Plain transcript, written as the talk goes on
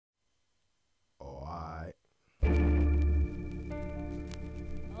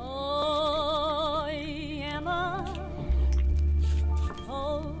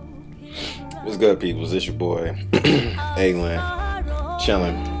What's good, peoples? It's your boy, Aylin,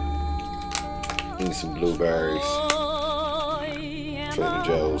 chilling, eating some blueberries, Trader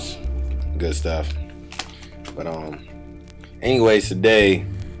Joe's, good stuff. But anyways, today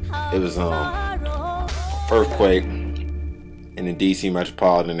it was earthquake in the DC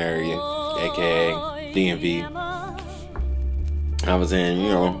metropolitan area, aka DMV. I was in,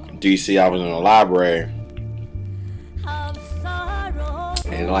 DC. I was in the library.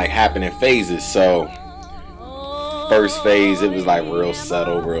 And it happened in phases. So first phase, it was real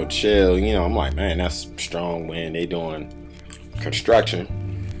subtle, real chill. I'm like, man, that's strong wind. They doing construction.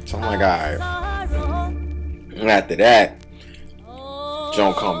 So I'm like, all right. And after that,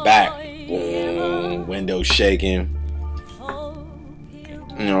 don't come back. Boom, windows shaking.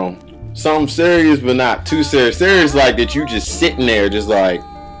 Something serious, but not too serious. Serious like that you just sitting there, just like,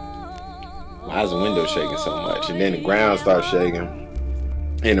 why is the window shaking so much? And then the ground starts shaking.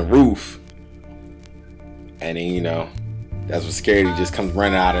 In the roof, and then that's what scared. He just comes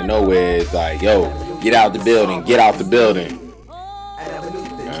running out of nowhere. It's like, yo, get out the building, get out the building.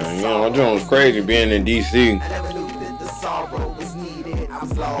 My joint was crazy being in DC,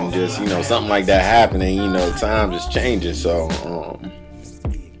 and just something like that happening. Time just changing. So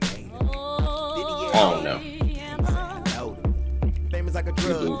I don't know.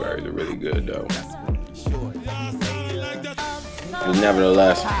 These blueberries are really good though. But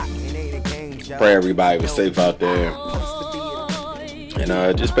nevertheless, pray everybody was safe out there.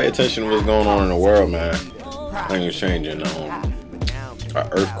 And just pay attention to what's going on in the world, man. Things are changing. An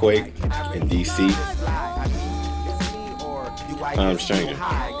earthquake in DC. Times changing.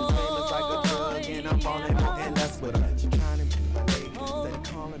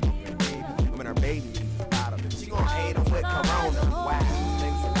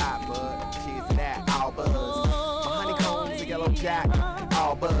 Jack,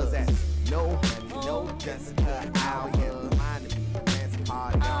 all buzz at no honey, no Jessica out here reminding me dance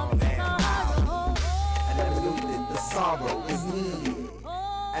party on that hour. I never knew that the sorrow is needed.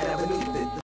 I never knew that